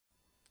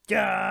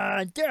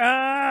Dun,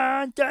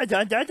 dun, dun,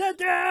 dun, dun, dun,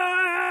 dun.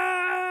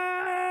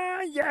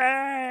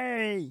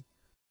 Yay!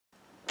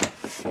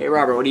 Hey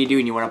Robert, what are you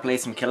doing? You want to play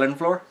some Killing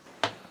Floor?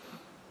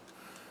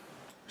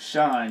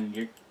 Sean,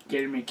 you're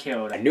getting me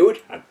killed. I knew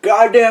it. I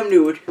goddamn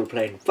knew it. We're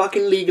playing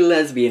fucking League of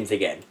Lesbians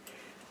again.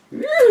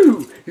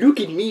 Woo! Look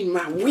at me and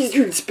my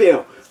wizard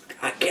spell.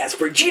 I cast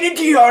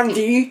virginity on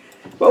thee.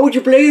 Why would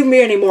you play with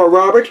me anymore,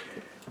 Robert?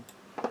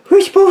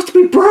 We're supposed to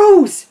be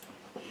bros.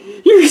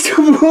 You're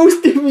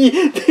supposed to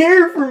be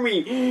there for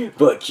me.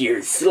 But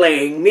you're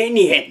slaying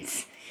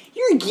minions.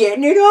 You're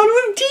getting it on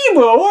with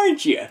Timo,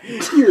 aren't you?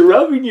 You're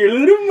rubbing your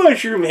little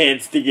mushroom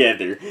heads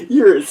together.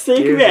 You're a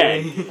sick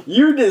man.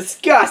 You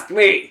disgust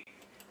me.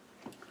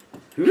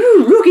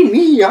 Ooh, look at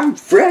me, I'm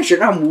fresh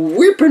and I'm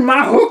whipping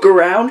my hook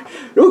around.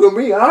 Look at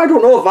me, I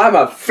don't know if I'm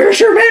a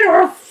fisherman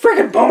or a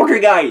frickin'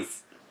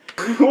 poltergeist.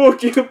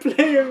 Won't you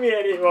play with me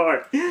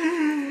anymore?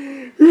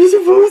 We're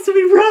supposed to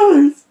be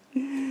brothers.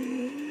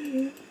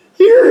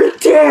 You're a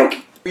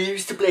dick. We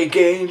used to play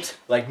games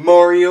like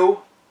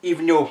Mario,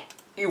 even though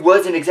he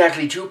wasn't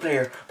exactly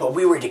two-player, but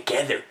we were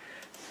together.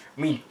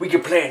 I mean, we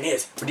could play on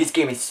this, but this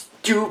game is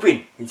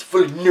stupid. It's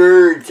full of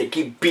nerds that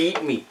keep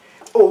beating me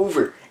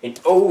over and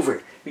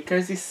over.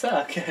 Because you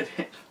suck at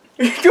it.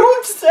 I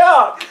don't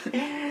suck!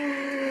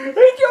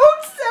 I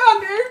don't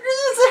suck! They're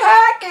just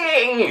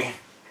hacking!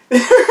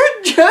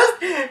 They're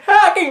just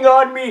hacking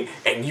on me!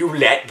 And you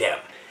let them.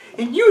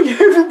 And you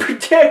never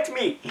protect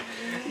me!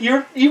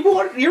 You're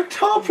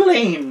top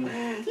lane.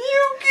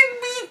 You can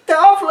be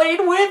top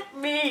lane with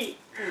me!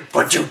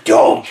 But you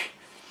don't!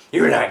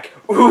 You're like,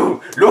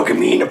 ooh, look at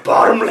me in the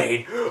bottom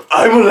lane.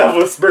 I'm a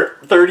level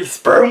 30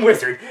 sperm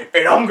wizard,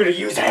 and I'm gonna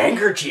use a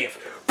handkerchief.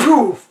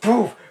 Poof,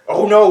 poof.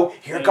 Oh no,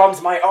 here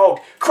comes my ult.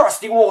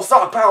 Crusty wool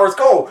sock powers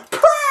go.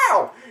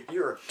 Pow!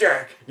 You're a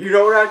dick. You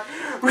know that?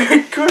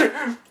 We could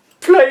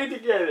play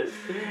together.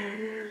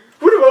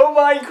 What about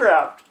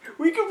Minecraft?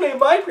 We can play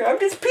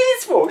Minecraft. It's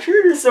peaceful.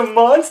 Sure, there's some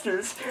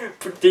monsters,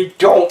 but they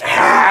don't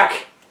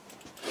hack.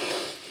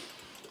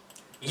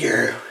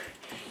 You're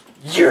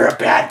a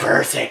bad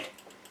person.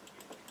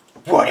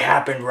 What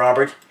happened,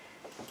 Robert?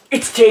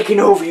 It's taken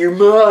over your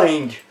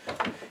mind.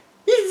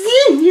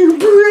 It's in your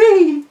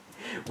brain.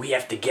 We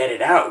have to get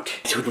it out.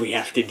 That's what we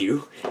have to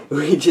do.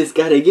 We just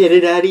gotta get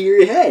it out of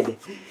your head.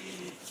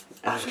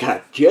 I've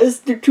got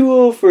just the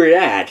tool for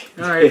that.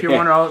 Alright, if you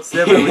want to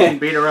out-sip her, we can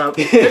beat her up.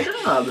 Good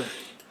job.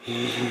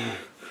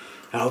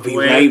 I'll be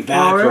right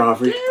back,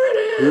 Robert.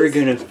 We're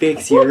gonna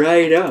fix you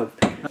right up.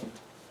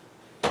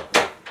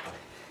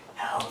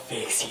 I'll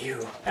fix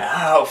you.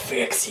 I'll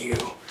fix you.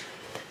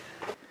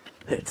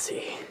 Let's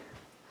see.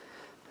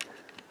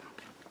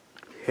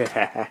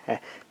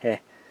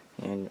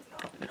 And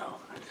no.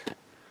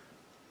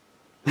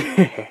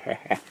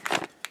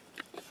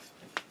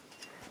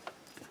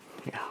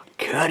 Now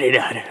cut it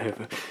out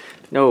of.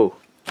 No,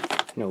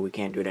 we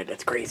can't do that.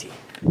 That's crazy.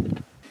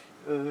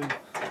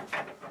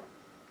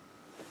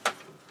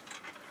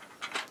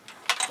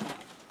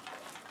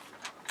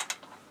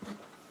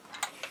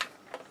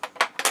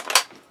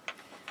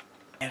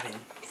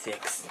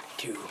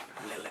 7.62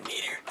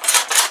 millimeter.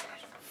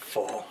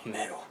 Full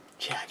metal.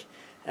 Check.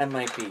 That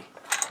might be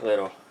a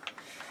little.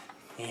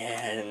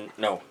 Yeah,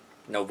 no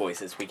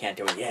voices. We can't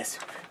do it. Yes.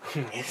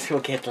 Yes, we'll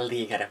get the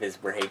league out of his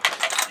brain.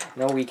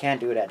 No, we can't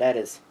do that. That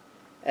is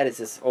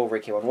just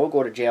overkill. And we'll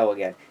go to jail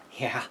again.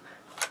 Yeah.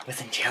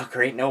 Wasn't jail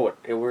great? No, it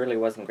really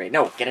wasn't great.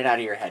 No, get it out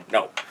of your head.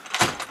 No.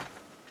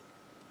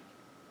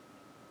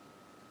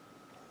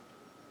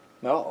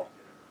 No.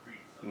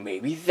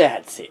 Maybe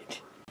that's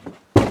it.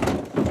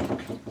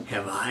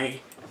 Have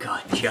I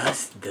got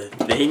just the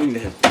thing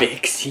to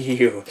fix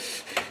you?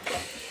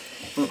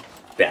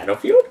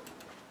 Battlefield?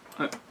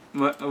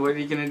 What are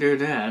you gonna do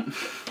with that?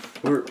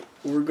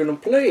 We're gonna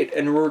play it,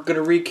 and we're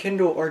gonna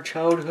rekindle our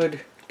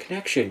childhood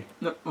connection.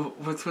 No,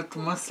 what's with the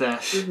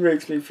mustache? It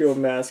makes me feel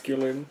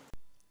masculine.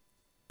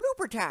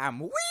 Blooper time!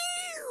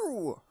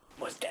 Woo!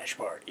 Mustache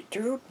party.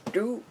 Do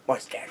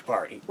mustache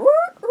party.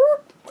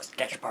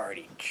 Mustache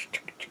party.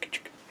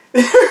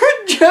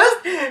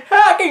 Just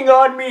hacking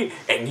on me,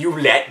 and you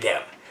let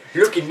them.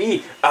 Look at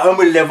me. I'm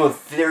a level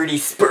 30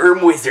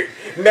 sperm wizard.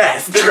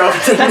 Master of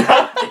the